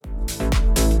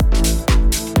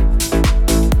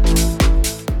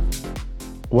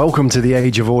Welcome to the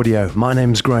Age of Audio. My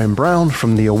name's Graham Brown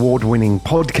from the award-winning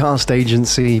podcast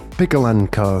agency Pickle &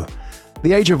 Co.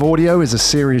 The Age of Audio is a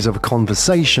series of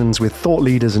conversations with thought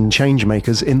leaders and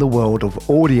changemakers in the world of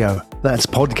audio. That's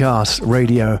podcasts,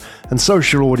 radio, and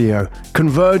social audio,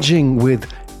 converging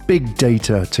with big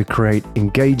data to create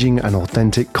engaging and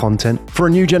authentic content for a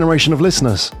new generation of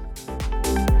listeners.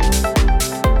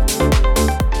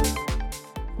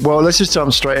 Well, let's just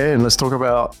jump straight in. Let's talk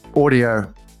about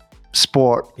audio,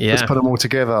 sport. Yeah. Let's put them all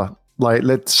together.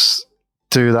 Let's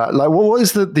do that. What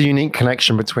is the unique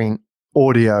connection between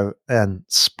audio and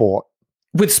sport?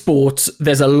 With sport,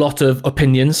 there's a lot of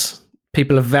opinions.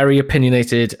 People are very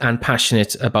opinionated and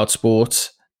passionate about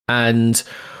sport. And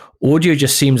audio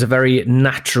just seems a very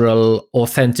natural,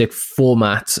 authentic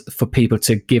format for people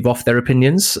to give off their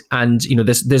opinions. And,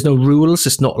 there's no rules.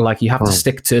 It's not like you have to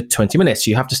stick to 20 minutes.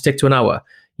 You have to stick to an hour.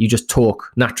 You just talk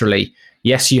naturally.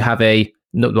 Yes, you have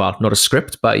not a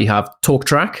script, but you have talk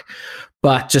track,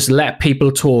 but just let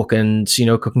people talk and,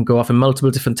 can go off in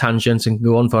multiple different tangents and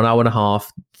go on for an hour and a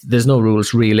half. There's no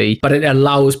rules really, but it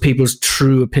allows people's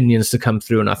true opinions to come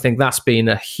through. And I think that's been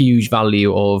a huge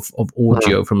value of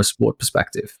audio from a sport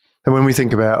perspective. And when we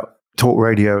think about talk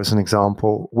radio as an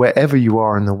example, wherever you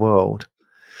are in the world,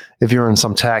 if you're in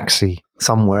some taxi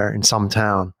somewhere in some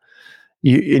town,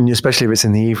 and especially if it's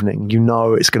in the evening,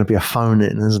 it's going to be a phone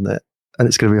in, isn't it? And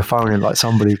it's going to be a phone in, like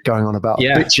somebody going on about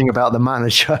bitching about the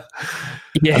manager.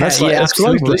 Yeah, and that's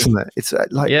global, isn't it? It's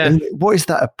what is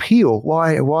that appeal?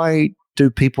 Why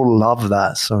do people love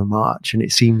that so much? And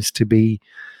it seems to be,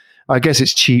 I guess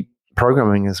it's cheap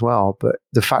programming as well, but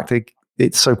the fact that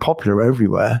it's so popular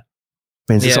everywhere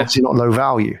means it's obviously not low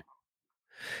value.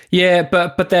 Yeah,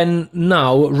 but then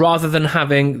now, rather than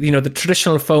having, the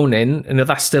traditional phone in,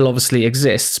 that still obviously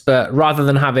exists, but rather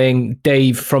than having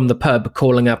Dave from the pub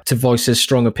calling up to voice his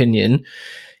strong opinion,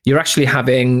 you're actually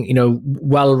having,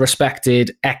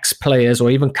 well-respected ex-players or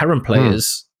even current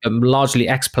players, largely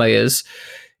ex-players.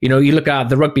 You look at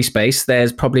the rugby space,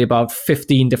 there's probably about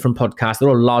 15 different podcasts. They're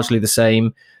all largely the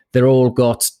same. They're all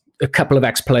got a couple of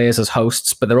ex-players as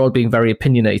hosts, but they're all being very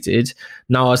opinionated.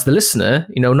 Now, as the listener,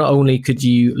 not only could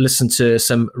you listen to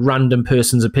some random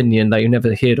person's opinion that you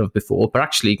never heard of before, but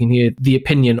actually you can hear the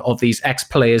opinion of these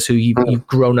ex-players who you've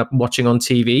grown up watching on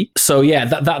TV. So yeah,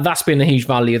 that's been a huge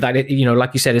value. That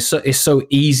like you said, it's so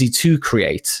easy to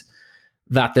create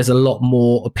that there's a lot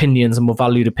more opinions and more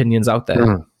valued opinions out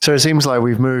there. So it seems like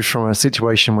we've moved from a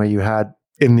situation where you had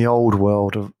in the old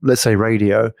world of, let's say,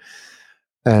 radio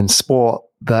and sport,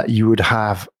 that you would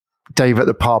have Dave at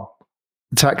the pub,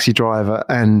 the taxi driver,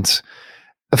 and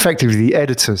effectively the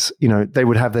editors. They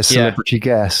would have their celebrity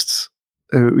guests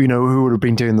who would have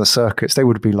been doing the circuits. They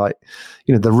would be like,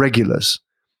 the regulars.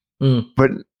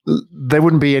 But there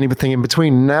wouldn't be anything in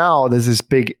between. Now there's this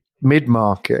big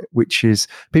mid-market, which is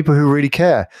people who really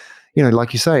care.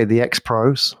 Like you say, the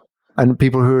ex-pros and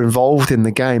people who are involved in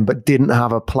the game but didn't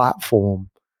have a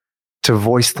platform to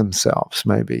voice themselves,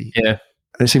 maybe. Yeah.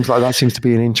 And it seems like that seems to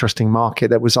be an interesting market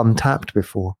that was untapped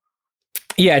before.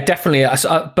 Yeah, definitely.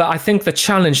 But I think the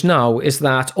challenge now is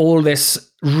that all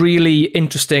this really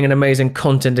interesting and amazing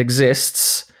content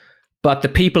exists, but the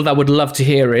people that would love to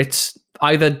hear it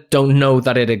either don't know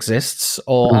that it exists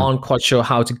or aren't quite sure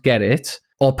how to get it.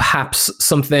 Or perhaps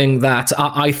something that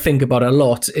I think about a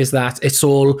lot is that it's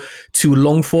all too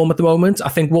long form at the moment. I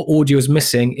think what audio is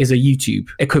missing is a YouTube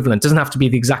equivalent. It doesn't have to be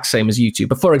the exact same as YouTube.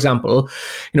 But for example,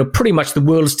 pretty much the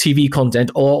world's TV content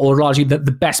or largely the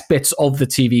best bits of the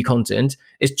TV content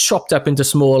is chopped up into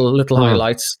small little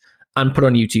highlights and put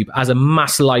on YouTube as a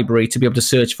mass library to be able to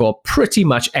search for pretty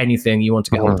much anything you want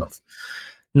to get hold of.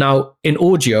 Now, in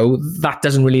audio, that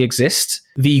doesn't really exist.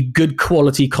 The good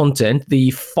quality content, the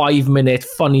 5-minute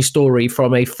funny story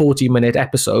from a 40-minute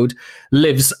episode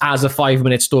lives as a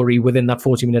 5-minute story within that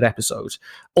 40-minute episode.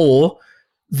 Or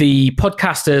the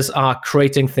podcasters are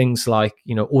creating things like,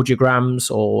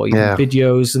 audiograms or even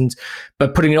videos,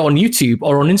 but putting it on YouTube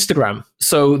or on Instagram.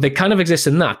 So they kind of exist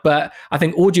in that. But I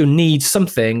think audio needs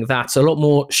something that's a lot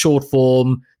more short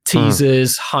form,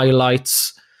 teasers,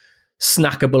 highlights,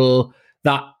 snackable,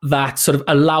 that sort of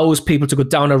allows people to go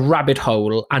down a rabbit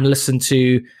hole and listen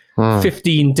to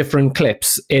 15 different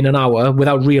clips in an hour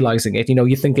without realizing it.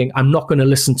 You're thinking, I'm not going to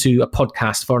listen to a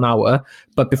podcast for an hour,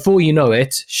 but before you know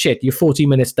it, you're 40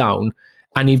 minutes down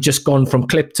and you've just gone from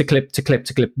clip to clip to clip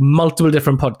to clip, multiple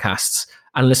different podcasts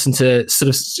and listen to sort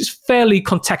of fairly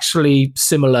contextually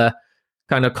similar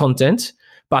kind of content.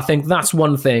 But I think that's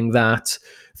one thing that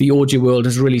the audio world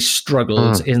has really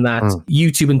struggled in that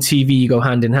YouTube and TV go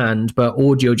hand in hand, but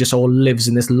audio just all lives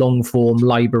in this long form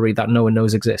library that no one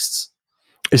knows exists.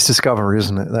 It's discovery,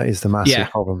 isn't it? That is the massive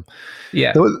problem.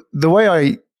 Yeah. The way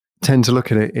I tend to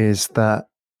look at it is that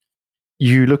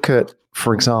you look at,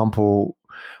 for example,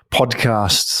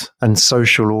 podcasts and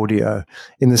social audio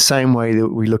in the same way that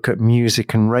we look at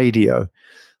music and radio.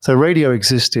 So radio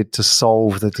existed to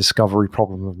solve the discovery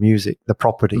problem of music, the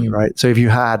property, right? So if you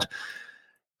had,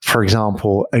 for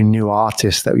example, a new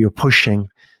artist that you're pushing,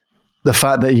 the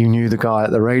fact that you knew the guy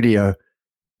at the radio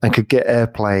and could get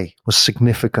airplay was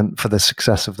significant for the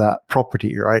success of that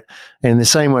property, right? And in the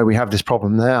same way we have this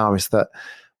problem now is that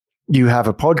you have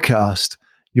a podcast,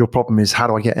 your problem is how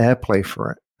do I get airplay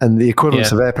for it? And the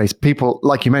equivalence of airplay is people,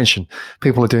 like you mentioned,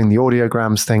 people are doing the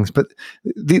audiograms things, but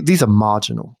these are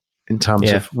marginal in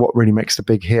terms of what really makes the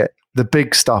big hit. The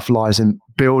big stuff lies in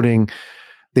building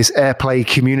this airplay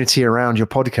community around your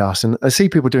podcast. And I see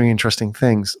people doing interesting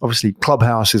things. Obviously,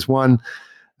 Clubhouse is one.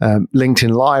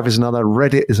 LinkedIn Live is another.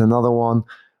 Reddit is another one.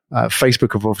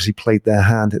 Facebook have obviously played their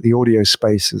hand at the audio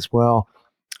space as well.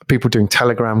 People doing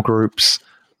Telegram groups.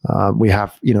 We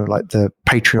have, like the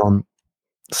Patreon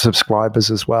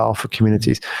subscribers as well for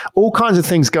communities. All kinds of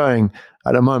things going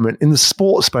at the moment in the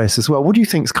sports space as well. What do you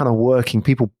think is kind of working?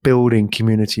 People building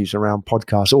communities around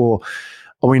podcasts, or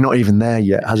are we not even there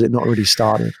yet? Has it not really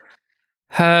started?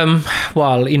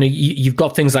 Well, you've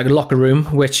got things like Locker Room,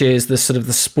 which is the sort of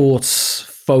the sports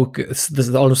focus,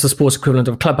 almost the sports equivalent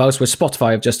of Clubhouse, which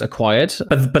Spotify have just acquired.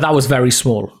 But that was very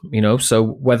small,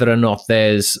 so whether or not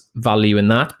there's value in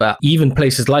that. But even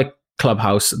places like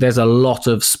Clubhouse, there's a lot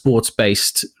of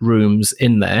sports-based rooms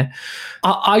in there.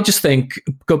 I just think,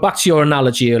 go back to your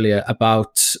analogy earlier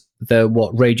about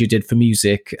what radio did for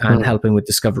music and helping with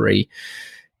discovery.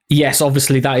 Yes,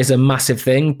 obviously that is a massive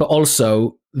thing, but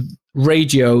also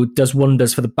radio does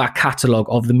wonders for the back catalogue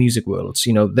of the music world.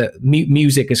 The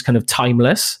music is kind of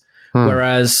timeless,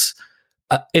 whereas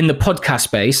in the podcast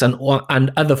space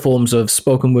and other forms of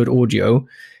spoken word audio,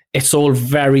 it's all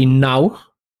very now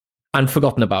and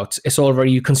forgotten about. It's all very,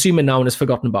 you consume it now and it's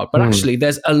forgotten about. But actually,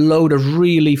 there's a load of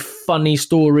really funny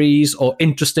stories or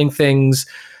interesting things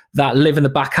that live in the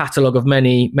back catalogue of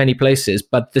many, many places,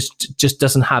 but this just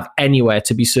doesn't have anywhere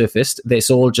to be surfaced. This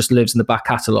all just lives in the back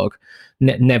catalogue,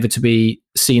 never to be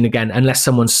seen again, unless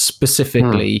someone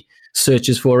specifically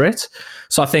searches for it.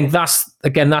 So I think that's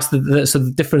the sort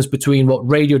of difference between what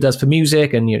radio does for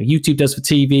music and YouTube does for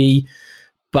TV.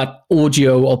 But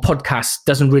audio or podcast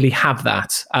doesn't really have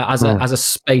that as a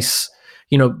space,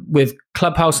 with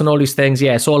Clubhouse and all these things.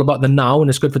 Yeah, it's all about the now and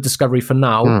it's good for discovery for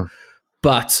now.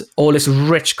 But all this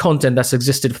rich content that's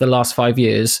existed for the last 5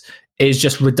 years is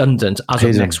just redundant as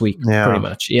of next week, pretty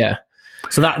much. Yeah.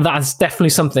 So that's definitely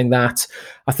something that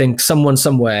I think someone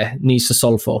somewhere needs to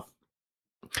solve for.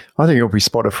 I think it'll be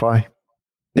Spotify.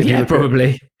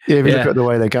 Probably. If you look at the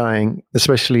way they're going,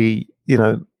 especially,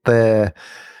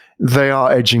 they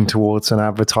are edging towards an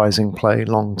advertising play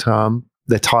long term.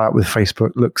 Their tie up with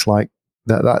Facebook looks like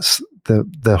that's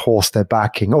the horse they're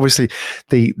backing. Obviously,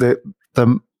 the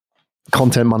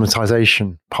content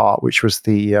monetization part, which was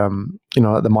the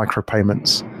the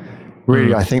micropayments.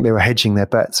 Really, I think they were hedging their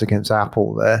bets against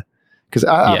Apple there, because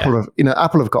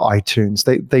Apple have got iTunes.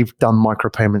 They've done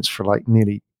micropayments for like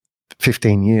nearly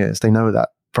 15 years. They know that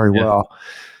very well.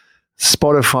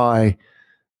 Spotify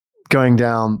going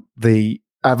down the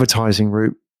advertising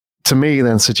route, to me,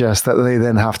 then suggests that they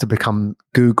then have to become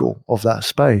Google of that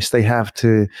space. They have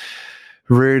to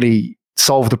really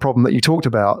solve the problem that you talked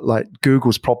about. Like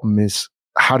Google's problem is,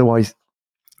 how do I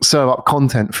serve up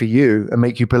content for you and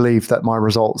make you believe that my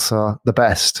results are the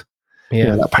best?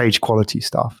 That page quality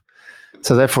stuff.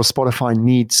 So therefore, Spotify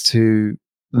needs to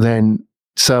then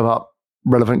serve up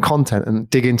relevant content and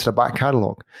dig into the back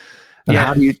catalog. And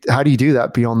how do you do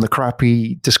that beyond the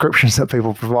crappy descriptions that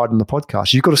people provide in the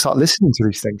podcast? You've got to start listening to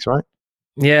these things, right?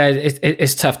 Yeah,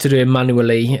 it's tough to do it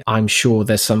manually. I'm sure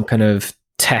there's some kind of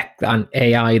tech and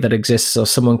AI that exists, or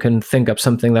someone can think up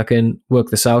something that can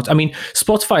work this out. I mean,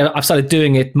 Spotify, I've started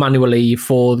doing it manually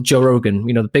for Joe Rogan.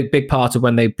 The big part of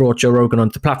when they brought Joe Rogan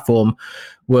onto the platform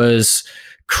was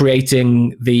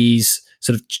creating these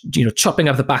sort of, chopping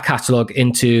up the back catalog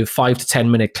into 5 to 10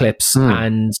 minute clips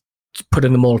and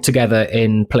putting them all together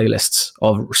in playlists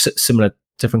of similar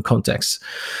different contexts.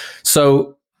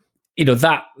 So,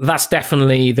 that's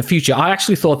definitely the future. I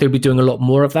actually thought they'd be doing a lot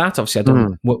more of that. Obviously, I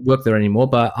don't work there anymore,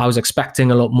 but I was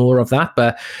expecting a lot more of that.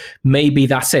 But maybe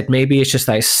that's it. Maybe it's just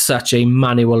that it's such a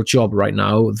manual job right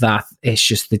now that it's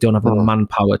just they don't have the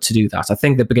manpower to do that. I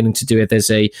think they're beginning to do it. There's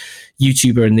a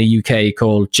YouTuber in the UK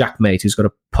called Jackmate who's got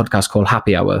a podcast called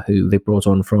Happy Hour, who they brought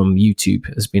on from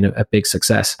YouTube, has been a big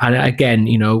success. And again,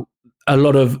 a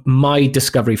lot of my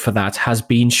discovery for that has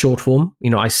been short form.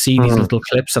 I see these little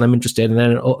clips and I'm interested, and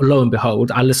then lo and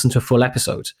behold, I listen to a full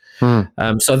episode.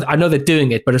 So I know they're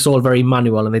doing it, but it's all very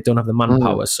manual and they don't have the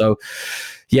manpower. So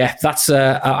yeah, that's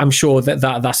I'm sure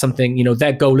that's something,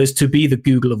 their goal is to be the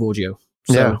Google of audio.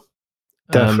 So, yeah,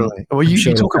 definitely. Well,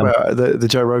 you talk about the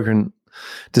Joe Rogan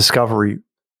discovery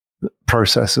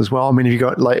process as well. I mean, if you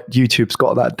got like YouTube's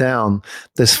got that down,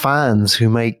 there's fans who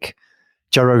make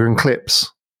Joe Rogan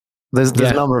clips. There's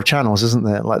a number of channels, isn't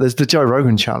there? Like there's the Joe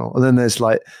Rogan channel, and then there's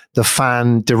like the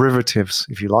fan derivatives,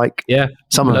 if you like. Yeah.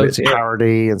 Some of it's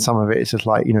parody, and some of it is just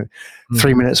like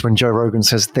 3 minutes when Joe Rogan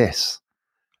says this,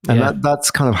 and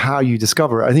that's kind of how you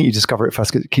discover it. I think you discover it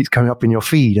first because it keeps coming up in your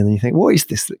feed, and then you think, what is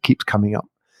this that keeps coming up?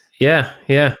 Yeah.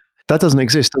 That doesn't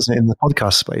exist, does it, in the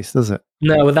podcast space, does it?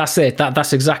 No, well, that's it.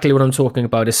 That's exactly what I'm talking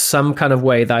about. Is some kind of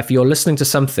way that if you're listening to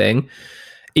something,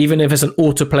 even if it's an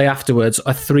autoplay afterwards,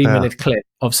 a 3-minute clip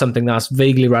of something that's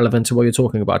vaguely relevant to what you're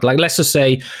talking about. Like, let's just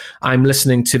say I'm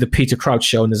listening to the Peter Crouch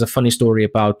show and there's a funny story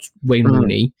about Wayne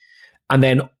Rooney. And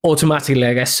then automatically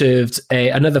I get served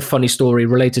another funny story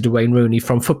related to Wayne Rooney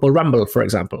from Football Ramble, for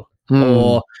example.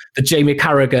 Or the Jamie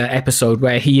Carragher episode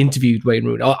where he interviewed Wayne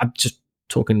Rooney. Oh, I'm just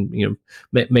talking,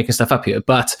 making stuff up here,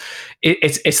 but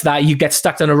it's that you get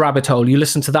stuck down a rabbit hole. You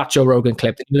listen to that Joe Rogan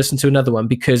clip, then you listen to another one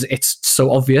because it's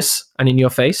so obvious and in your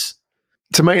face.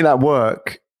 To make that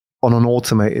work on an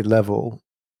automated level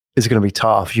is going to be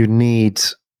tough. You need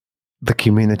the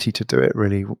community to do it,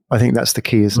 really. I think that's the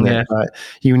key, isn't it?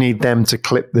 You need them to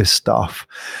clip this stuff.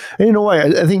 And in a way,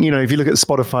 I think, if you look at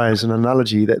Spotify as an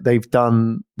analogy, that they've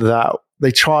done that,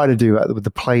 they try to do it with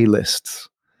the playlists.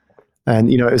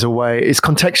 And, as a way, it's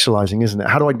contextualizing, isn't it?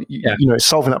 How do I,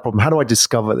 solving that problem? How do I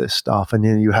discover this stuff? And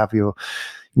then you have your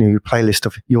playlist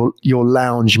of your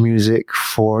lounge music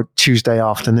for Tuesday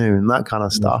afternoon, that kind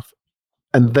of stuff.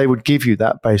 And they would give you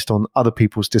that based on other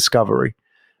people's discovery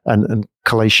and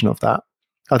collation of that.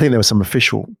 I think there were some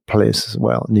official playlists as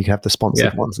well, and you can have the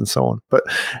sponsored ones and so on. But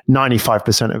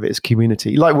 95% of it is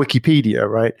community, like Wikipedia,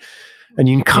 right? And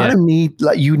you kind of need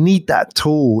that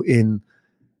tool in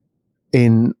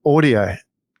audio,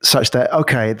 such that,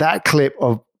 okay, that clip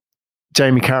of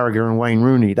Jamie Carragher and Wayne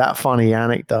Rooney, that funny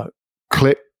anecdote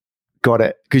clip, got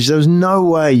it. Because there's no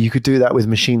way you could do that with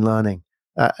machine learning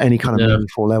at any kind of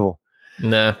meaningful level.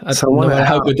 No, so no matter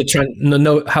how good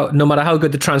no matter how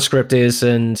good the transcript is,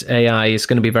 and AI is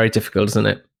going to be very difficult, isn't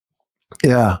it?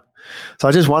 Yeah. So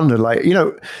I just wondered,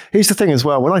 here's the thing as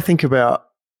well. When I think about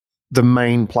the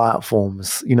main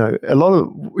platforms, a lot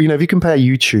of, if you compare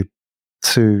YouTube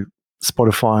to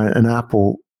Spotify and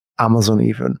Apple, Amazon,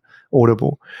 even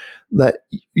Audible, that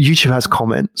YouTube has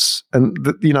comments, and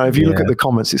if you look at the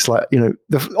comments, it's like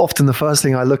often the first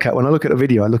thing I look at when I look at a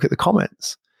video, I look at the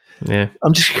comments. Yeah,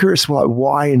 I'm just curious,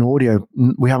 why in audio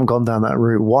we haven't gone down that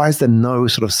route? Why is there no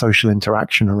sort of social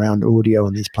interaction around audio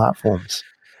on these platforms?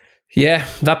 Yeah,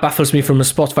 that baffles me from a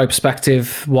Spotify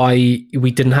perspective. Why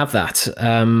we didn't have that?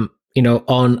 On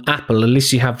Apple, at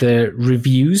least you have the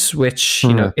reviews, which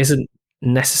isn't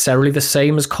necessarily the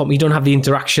same as you don't have the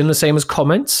interaction the same as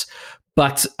comments,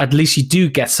 but at least you do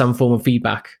get some form of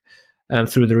feedback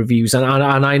through the reviews. And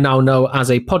I now know, as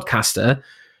a podcaster,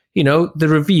 the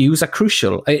reviews are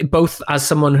crucial. Both as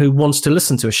someone who wants to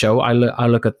listen to a show, I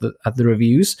look at the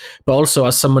reviews, but also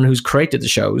as someone who's created the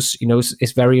shows,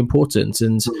 it's very important.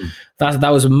 And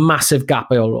that was a massive gap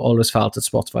I always felt at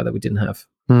Spotify that we didn't have.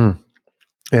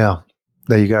 Yeah.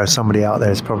 There you go. Somebody out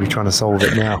there is probably trying to solve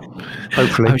it now.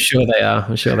 Hopefully. I'm sure they are.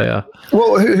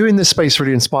 Well, who in this space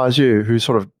really inspires you? Who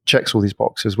sort of checks all these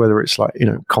boxes, whether it's like,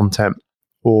 content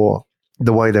or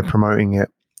the way they're promoting it,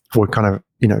 or kind of,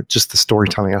 just the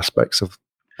storytelling aspects of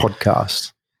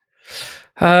podcasts?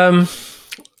 I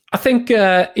think,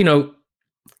 I'm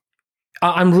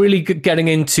really getting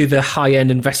into the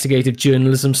high-end investigative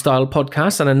journalism style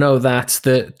podcast. And I know that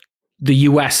the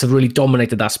US have really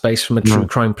dominated that space from a true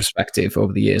crime perspective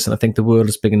over the years. And I think the world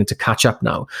is beginning to catch up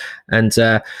now. And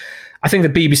I think the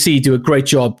BBC do a great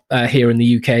job here in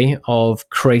the UK of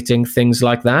creating things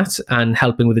like that and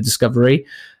helping with the discovery.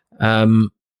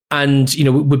 And,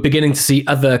 we're beginning to see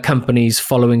other companies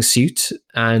following suit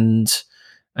and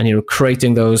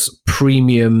creating those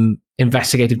premium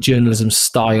investigative journalism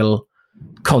style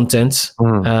content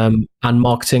and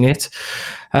marketing it.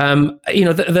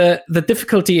 The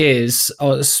difficulty is,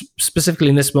 specifically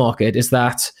in this market, is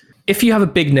that if you have a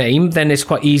big name, then it's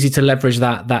quite easy to leverage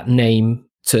that name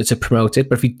to promote it.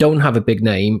 But if you don't have a big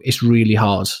name, it's really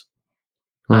hard.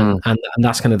 And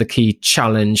that's kind of the key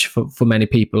challenge for many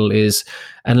people, is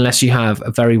unless you have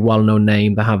a very well-known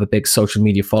name that have a big social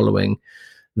media following,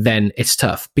 then it's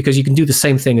tough, because you can do the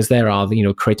same thing as there are,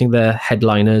 creating the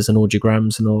headliners and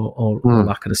audiograms and all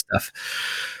that kind of stuff.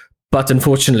 But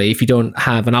unfortunately, if you don't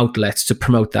have an outlet to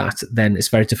promote that, then it's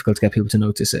very difficult to get people to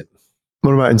notice it.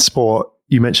 What about in sport?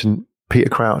 You mentioned Peter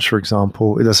Crouch, for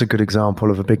example. That's a good example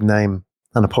of a big name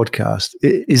and a podcast.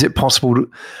 Is it possible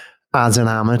as an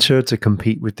amateur to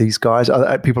compete with these guys?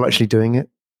 Are people actually doing it?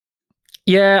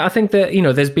 Yeah, I think that,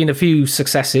 there's been a few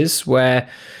successes where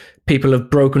people have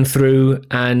broken through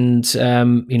and,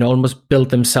 almost built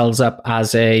themselves up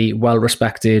as a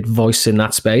well-respected voice in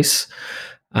that space.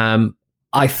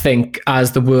 I think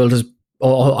as the world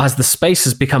as the space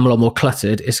has become a lot more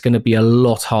cluttered, it's going to be a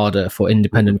lot harder for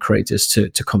independent creators to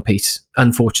compete.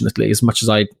 Unfortunately, as much as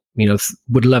I,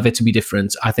 would love it to be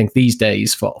different, I think these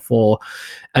days for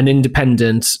an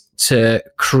independent to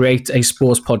create a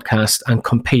sports podcast and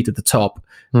compete at the top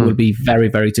will be very,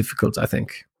 very difficult, I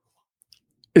think.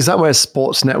 Is that where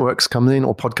sports networks come in,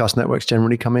 or podcast networks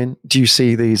generally come in? Do you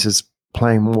see these as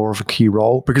playing more of a key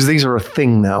role? Because these are a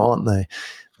thing now, aren't they?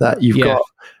 That you've got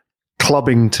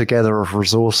clubbing together of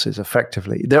resources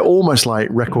effectively. They're almost like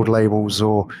record labels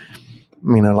or,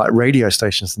 like radio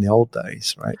stations in the old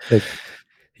days, right?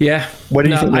 Where do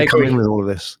you think they come in with all of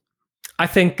this? I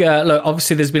think, look,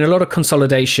 obviously there's been a lot of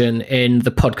consolidation in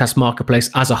the podcast marketplace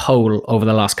as a whole over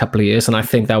the last couple of years, and I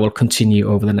think that will continue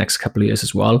over the next couple of years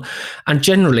as well. And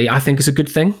generally, I think it's a good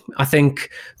thing. I think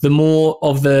the more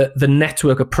of the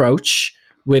network approach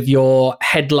with your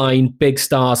headline big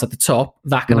stars at the top,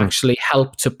 that can actually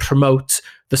help to promote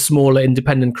the smaller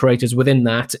independent creators within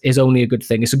that is only a good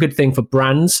thing. It's a good thing for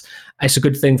brands. It's a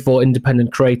good thing for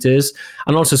independent creators.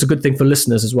 And also it's a good thing for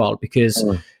listeners as well, because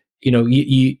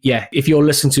if you're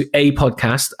listening to a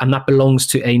podcast and that belongs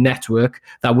to a network,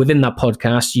 that within that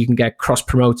podcast, you can get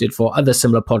cross-promoted for other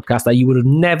similar podcasts that you would have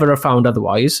never found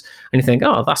otherwise. And you think,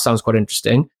 oh, that sounds quite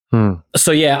interesting.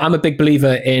 So I'm a big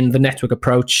believer in the network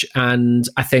approach. And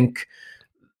I think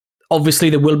obviously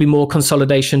there will be more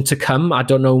consolidation to come. I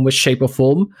don't know in which shape or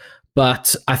form,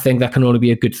 but I think that can only be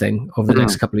a good thing over the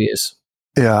next couple of years.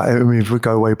 Yeah. I mean, if we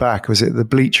go way back, was it the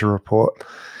Bleacher Report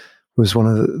was one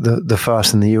of the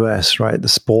first in the US, right? The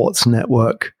sports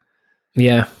network.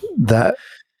 Yeah. That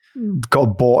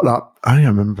got bought up. I don't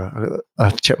remember. I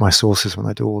have to check my sources when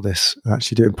I do all this. I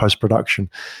actually do it in post-production.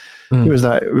 It was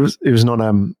not,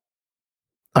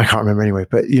 I can't remember anyway,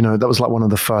 but that was like one of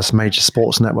the first major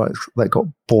sports networks that got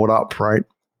bought up, right?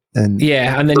 And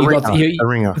then the you Ringer, got the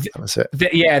Ringer. That was it.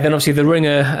 Then obviously the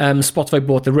Ringer, Spotify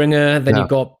bought the Ringer. Then you've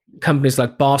got companies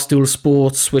like Barstool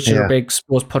Sports, which are a big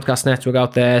sports podcast network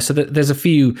out there. So there's a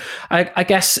few. I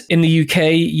guess in the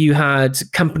UK you had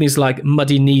companies like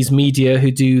Muddy Knees Media,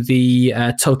 who do the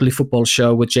Totally Football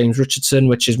show with James Richardson,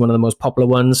 which is one of the most popular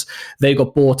ones. They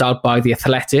got bought out by The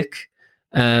Athletic.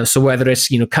 So whether it's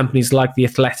companies like The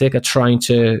Athletic are trying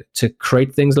to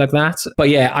create things like that, but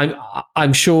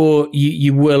I'm sure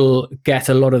you will get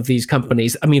a lot of these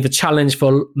companies. I mean, the challenge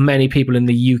for many people in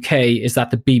the UK is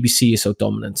that the BBC is so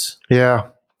dominant. Yeah,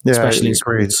 especially in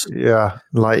sports. Yeah,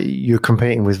 like you're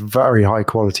competing with very high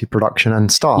quality production and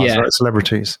stars, right?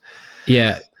 Celebrities.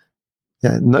 Yeah,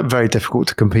 not very difficult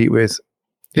to compete with.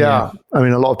 Yeah, I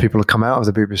mean, a lot of people have come out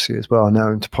of the BBC as well now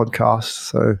into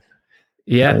podcasts. So.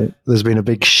 There's been a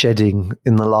big shedding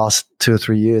in the last 2 or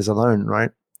 3 years alone, right?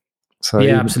 So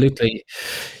absolutely.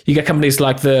 You get companies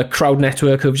like the Crowd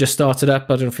Network who've just started up. I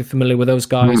don't know if you're familiar with those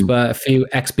guys, but a few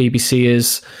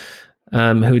ex-BBCers who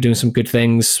are doing some good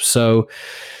things. So,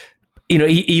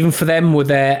 even for them with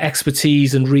their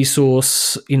expertise and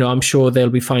resource, I'm sure they'll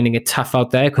be finding it tough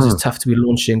out there, because it's tough to be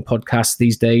launching podcasts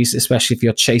these days, especially if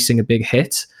you're chasing a big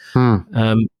hit.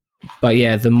 But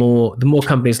the more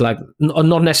companies like,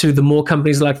 not necessarily the more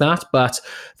companies like that, but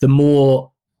the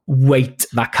more weight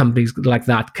that companies like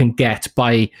that can get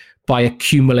by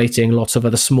accumulating lots of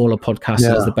other smaller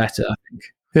podcasters, the better, I think.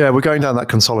 Yeah, we're going down that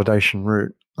consolidation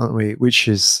route, aren't we? Which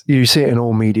is, you see it in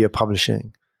all media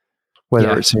publishing,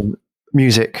 whether it's in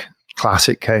music,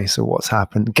 classic case, or what's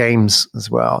happened, games as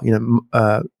well,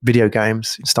 video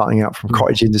games, starting out from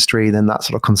cottage industry, then that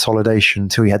sort of consolidation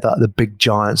until you had the big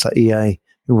giants like EA,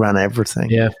 who ran everything.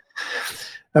 Yeah.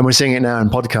 And we're seeing it now in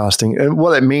podcasting. And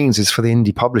what it means is for the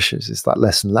indie publishers is that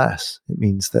less and less. It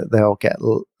means that they'll get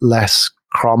less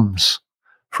crumbs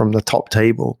from the top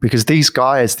table, because these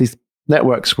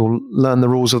networks will learn the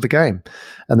rules of the game,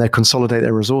 and they consolidate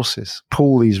their resources,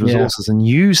 pool these resources and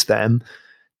use them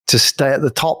to stay at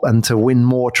the top and to win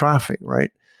more traffic,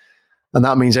 right? And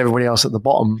that means everybody else at the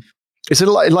bottom. It's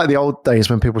like the old days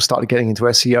when people started getting into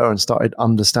SEO and started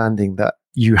understanding that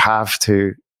you have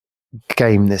to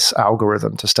game this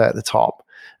algorithm to stay at the top.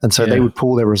 And so they would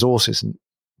pool their resources. And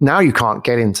now you can't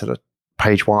get into the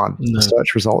page one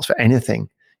search results for anything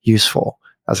useful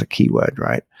as a keyword,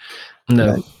 right?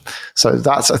 No. So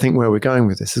that's, I think, where we're going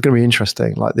with this. It's going to be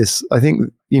interesting. Like this, I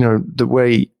think, the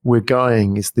way we're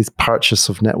going is this purchase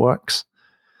of networks.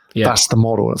 Yeah. That's the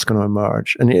model that's going to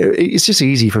emerge. And it's just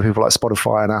easy for people like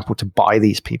Spotify and Apple to buy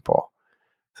these people.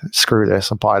 Screw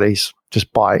this, I'll buy these.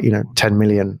 Just buy, 10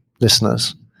 million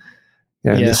listeners.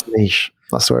 In this niche.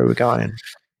 That's where we're going.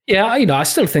 Yeah, I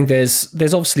still think there's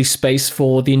obviously space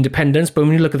for the independents, but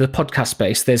when you look at the podcast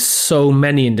space, there's so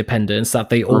many independents that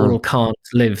they all can't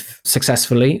live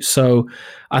successfully. So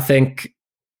I think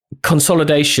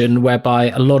consolidation,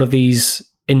 whereby a lot of these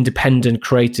independent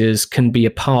creators can be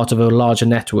a part of a larger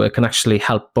network and actually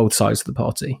help both sides of the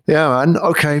party. Yeah, man.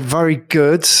 Okay, very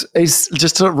good. Is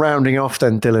just rounding off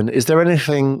then, Dylan, is there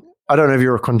anything, I don't know if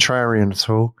you're a contrarian at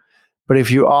all, but if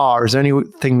you are, is there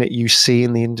anything that you see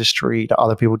in the industry that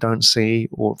other people don't see,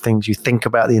 or things you think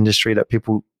about the industry that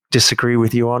people disagree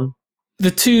with you on? The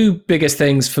two biggest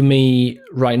things for me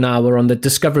right now are on the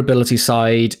discoverability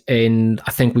side, and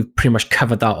I think we've pretty much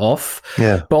covered that off.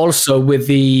 Yeah. But also with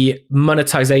the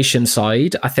monetization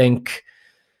side, I think,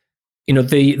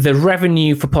 the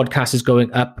revenue for podcasts is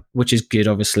going up, which is good,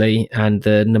 obviously, and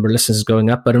the number of listeners is going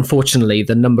up. But unfortunately,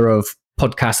 the number of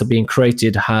podcasts that are being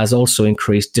created has also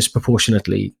increased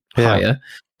disproportionately higher.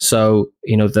 So,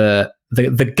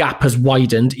 the gap has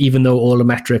widened, even though all the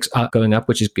metrics are going up,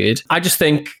 which is good. I just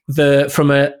think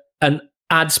from an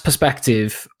ads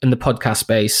perspective in the podcast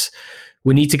space,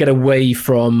 we need to get away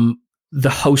from the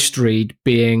host read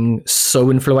being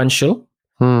so influential.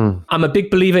 I'm a big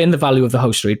believer in the value of the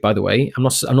host read, by the way. I'm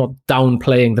not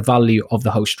downplaying the value of the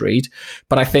host read,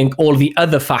 but I think all the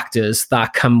other factors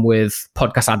that come with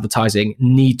podcast advertising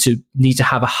need to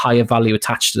have a higher value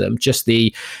attached to them. Just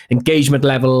the engagement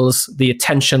levels, the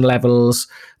attention levels,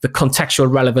 the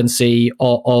contextual relevancy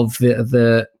of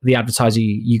the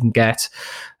advertising you can get.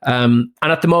 And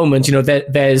at the moment,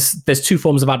 there's two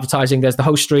forms of advertising. There's the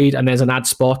host read and there's an ad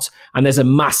spot, and there's a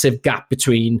massive gap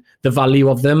between the value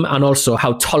of them and also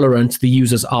how tolerant the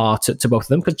users are to both of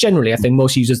them. Because generally, I think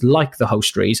most users like the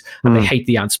host read and they hate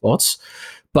the ad spots.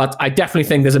 But I definitely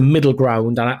think there's a middle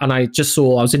ground. And I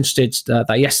was interested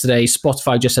that yesterday,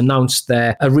 Spotify just announced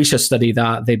a research study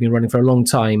that they've been running for a long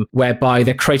time, whereby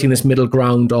they're creating this middle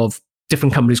ground of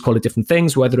different companies call it different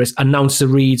things, whether it's announcer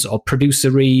reads or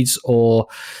producer reads or,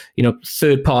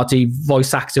 third-party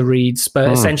voice actor reads.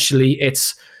 But essentially,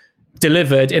 it's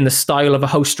delivered in the style of a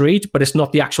host read, but it's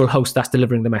not the actual host that's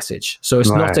delivering the message. So it's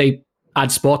not a ad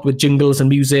spot with jingles and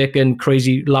music and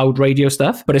crazy loud radio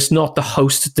stuff, but it's not the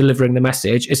host delivering the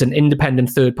message. It's an independent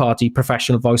third-party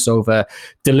professional voiceover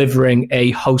delivering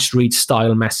a host read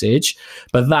style message.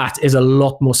 But that is a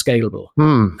lot more scalable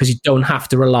because you don't have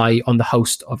to rely on the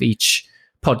host of each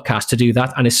podcast to do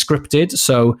that, and it's scripted.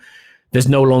 So there's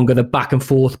no longer the back and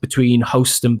forth between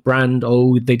host and brand.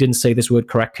 Oh, they didn't say this word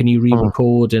correct. Can you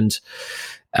re-record? And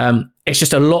it's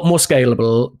just a lot more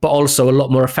scalable, but also a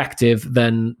lot more effective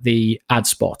than the ad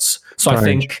spots. So I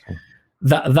think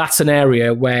that's an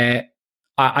area where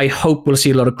I hope we'll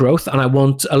see a lot of growth, and I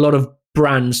want a lot of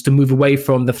brands to move away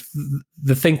from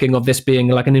the thinking of this being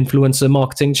like an influencer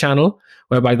marketing channel,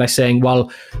 whereby they're saying, well,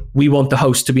 we want the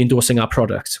host to be endorsing our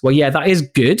product. Well, yeah, that is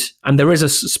good, and there is a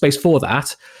space for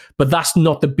that, but that's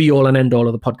not the be-all and end-all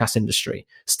of the podcast industry.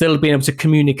 Still being able to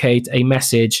communicate a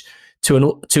message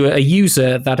to a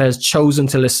user that has chosen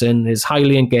to listen, is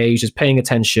highly engaged, is paying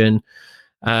attention,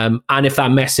 and if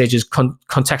that message is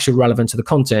contextually relevant to the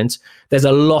content, there's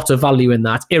a lot of value in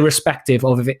that, irrespective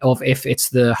of if it's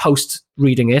the host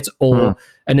reading it or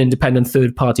an independent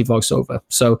third-party voiceover.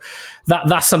 So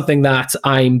that's something that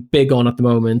I'm big on at the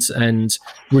moment and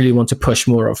really want to push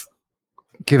more of.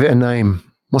 Give it a name.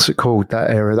 What's it called,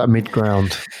 that area, that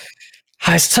mid-ground?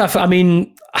 It's tough. I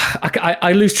mean,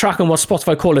 I lose track on what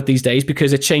Spotify call it these days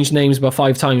because it changed names about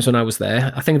 5 times when I was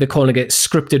there. I think they're calling it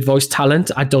scripted voice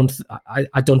talent. I don't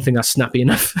think that's snappy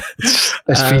enough.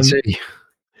 SVT.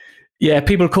 Yeah,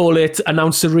 people call it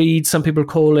announcer reads. Some people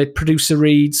call it producer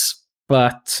reads.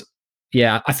 But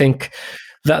yeah, I think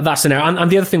that's an error.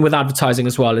 And the other thing with advertising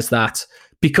as well is that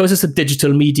because it's a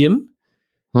digital medium,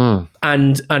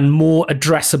 and more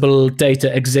addressable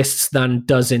data exists than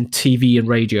does in TV and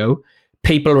radio,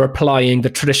 people are applying the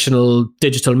traditional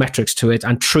digital metrics to it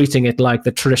and treating it like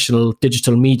the traditional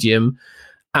digital medium,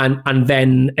 and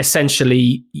then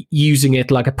essentially using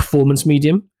it like a performance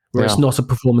medium, where it's not a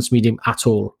performance medium at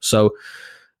all. So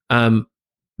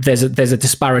there's a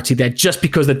disparity there. Just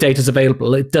because the data is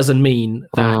available, it doesn't mean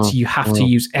that you have to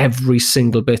use every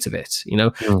single bit of it.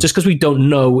 Just because we don't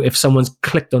know if someone's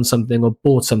clicked on something or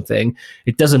bought something,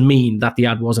 it doesn't mean that the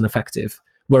ad wasn't effective.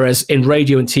 Whereas in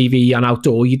radio and TV and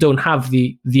outdoor, you don't have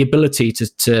the ability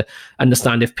to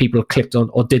understand if people clicked on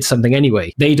or did something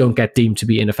anyway. They don't get deemed to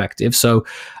be ineffective. So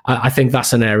I think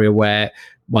that's an area where,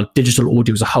 well, digital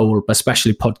audio as a whole, but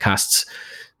especially podcasts,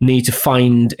 need to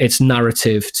find its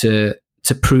narrative to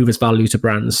prove its value to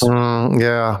brands.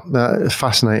 It's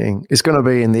fascinating. It's going to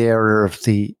be in the area of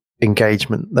the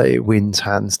engagement that it wins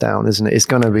hands down, isn't it? It's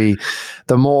going to be,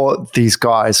 the more these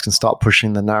guys can start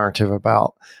pushing the narrative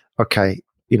about, okay,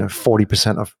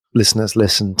 40% of listeners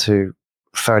listen to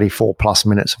 34 plus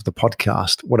minutes of the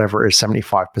podcast, whatever it is,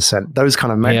 75%, those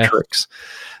kind of metrics.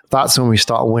 That's when we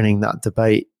start winning that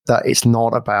debate, that it's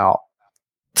not about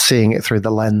seeing it through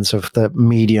the lens of the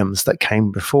mediums that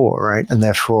came before, right? And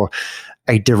therefore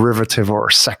a derivative or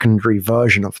a secondary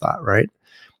version of that, right?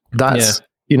 That's,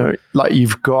 like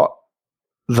you've got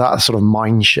that sort of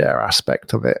mind share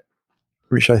aspect of it,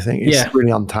 which I think is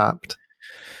really untapped.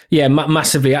 Yeah,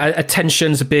 massively.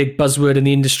 Attention's a big buzzword in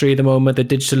the industry at the moment, the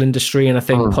digital industry, and I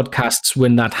think podcasts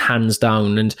win that hands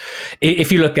down. And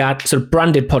if you look at sort of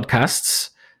branded podcasts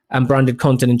and branded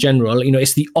content in general,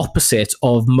 it's the opposite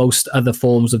of most other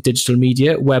forms of digital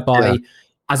media, whereby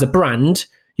as a brand,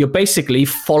 you're basically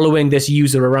following this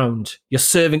user around.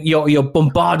 You're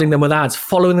bombarding them with ads,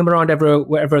 following them around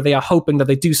wherever they are, hoping that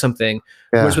they do something.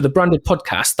 Whereas with a branded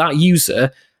podcast, that user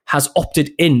has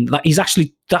opted in. Like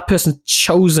that person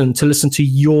chosen to listen to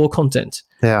your content.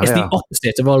 It's the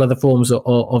opposite of all other forms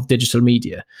of digital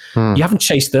media. You haven't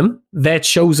chased them; they're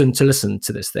chosen to listen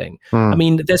to this thing. I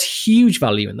mean, there's huge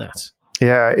value in that.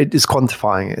 Yeah, it is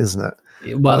quantifying it, isn't it?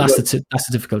 Well, that's the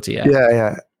difficulty.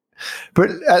 Yeah. But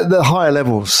at the higher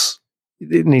levels,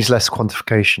 it needs less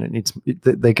quantification.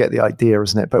 They get the idea,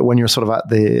 isn't it? But when you're sort of at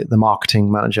the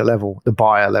marketing manager level, the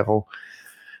buyer level,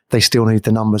 they still need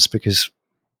the numbers because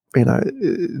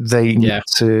they need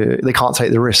to. They can't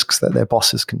take the risks that their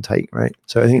bosses can take, right?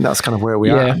 So I think that's kind of where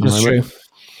we are. Yeah, that's true.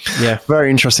 Yeah,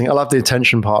 very interesting. I love the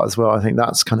attention part as well. I think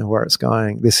that's kind of where it's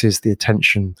going. This is the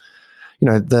attention.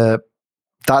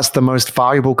 That's the most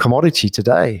valuable commodity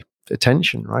today.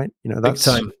 Attention, right? That's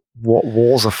what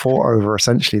wars are fought over.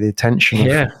 Essentially, the attention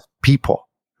of people,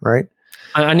 right?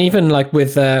 And even like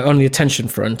with on the attention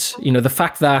front, the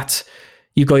fact that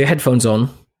you got your headphones on,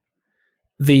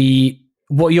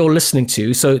 what you're listening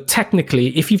to. So technically,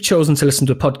 if you've chosen to listen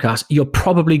to a podcast, you're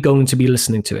probably going to be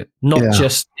listening to it, not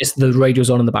just it's the radio's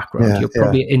on in the background. You're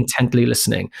probably intently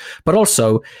listening, but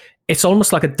also it's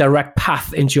almost like a direct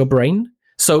path into your brain.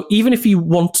 So even if you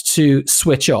want to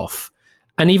switch off,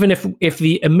 and even if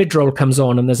the mid-roll comes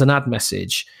on and there's an ad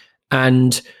message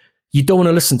and you don't want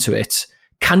to listen to it,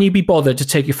 can you be bothered to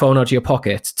take your phone out of your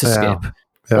pocket to skip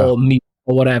or mute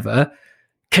or whatever?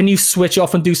 Can you switch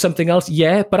off and do something else?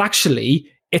 Yeah, but actually,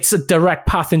 it's a direct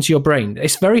path into your brain.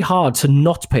 It's very hard to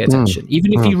not pay attention.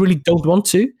 Even if you really don't want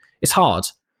to, it's hard.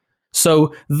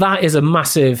 So that is a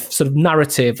massive sort of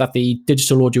narrative that the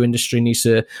digital audio industry needs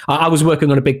to... I was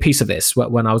working on a big piece of this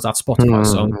when I was at Spotify,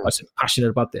 so I'm quite passionate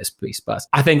about this piece. But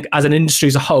I think as an industry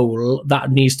as a whole,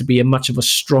 that needs to be a much of a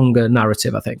stronger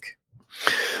narrative, I think.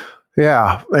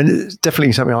 Yeah, and it's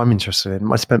definitely something I'm interested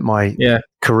in. I spent my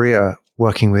career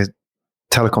working with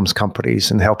telecoms companies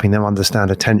and helping them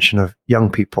understand attention of young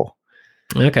people.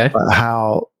 Okay.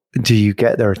 How do you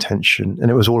get their attention? And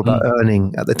it was all about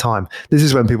earning at the time. This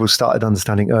is when people started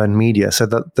understanding earned media. So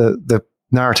that the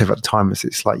narrative at the time was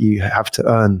it's like you have to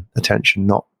earn attention,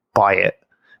 not buy it,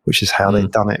 which is how they've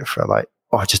done it for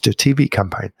just do a TV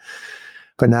campaign.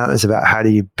 But now it's about how do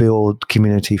you build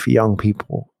community for young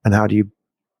people and how do you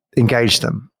engage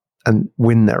them and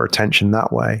win their attention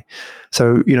that way.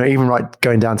 So, even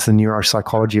going down to the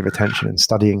neuropsychology of attention and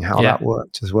studying how that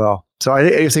worked as well. So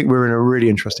I think we're in a really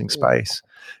interesting space.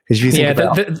 Because if you think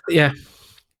about... I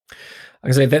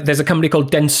can say there's a company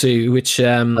called Dentsu, which,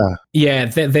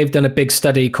 they've done a big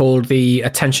study called the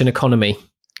attention economy.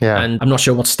 Yeah. And I'm not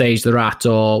sure what stage they're at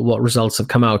or what results have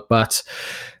come out, but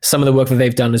some of the work that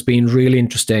they've done has been really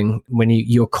interesting when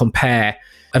you compare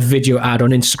a video ad on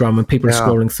Instagram when people are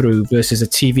scrolling through versus a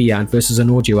TV ad versus an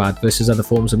audio ad versus other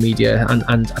forms of media.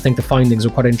 And I think the findings are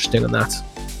quite interesting on that.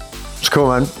 It's cool,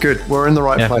 man. Good. We're in the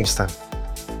right place then.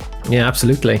 Yeah,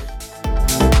 absolutely.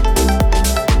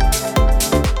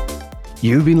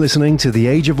 You've been listening to The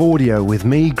Age of Audio with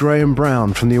me, Graham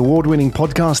Brown, from the award-winning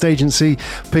podcast agency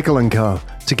Pickle & Co.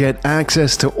 To get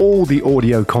access to all the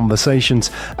audio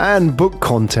conversations and book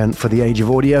content for The Age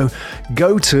of Audio,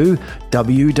 go to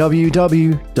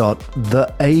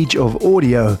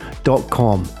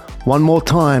www.theageofaudio.com. One more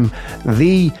time,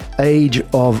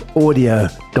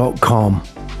 theageofaudio.com.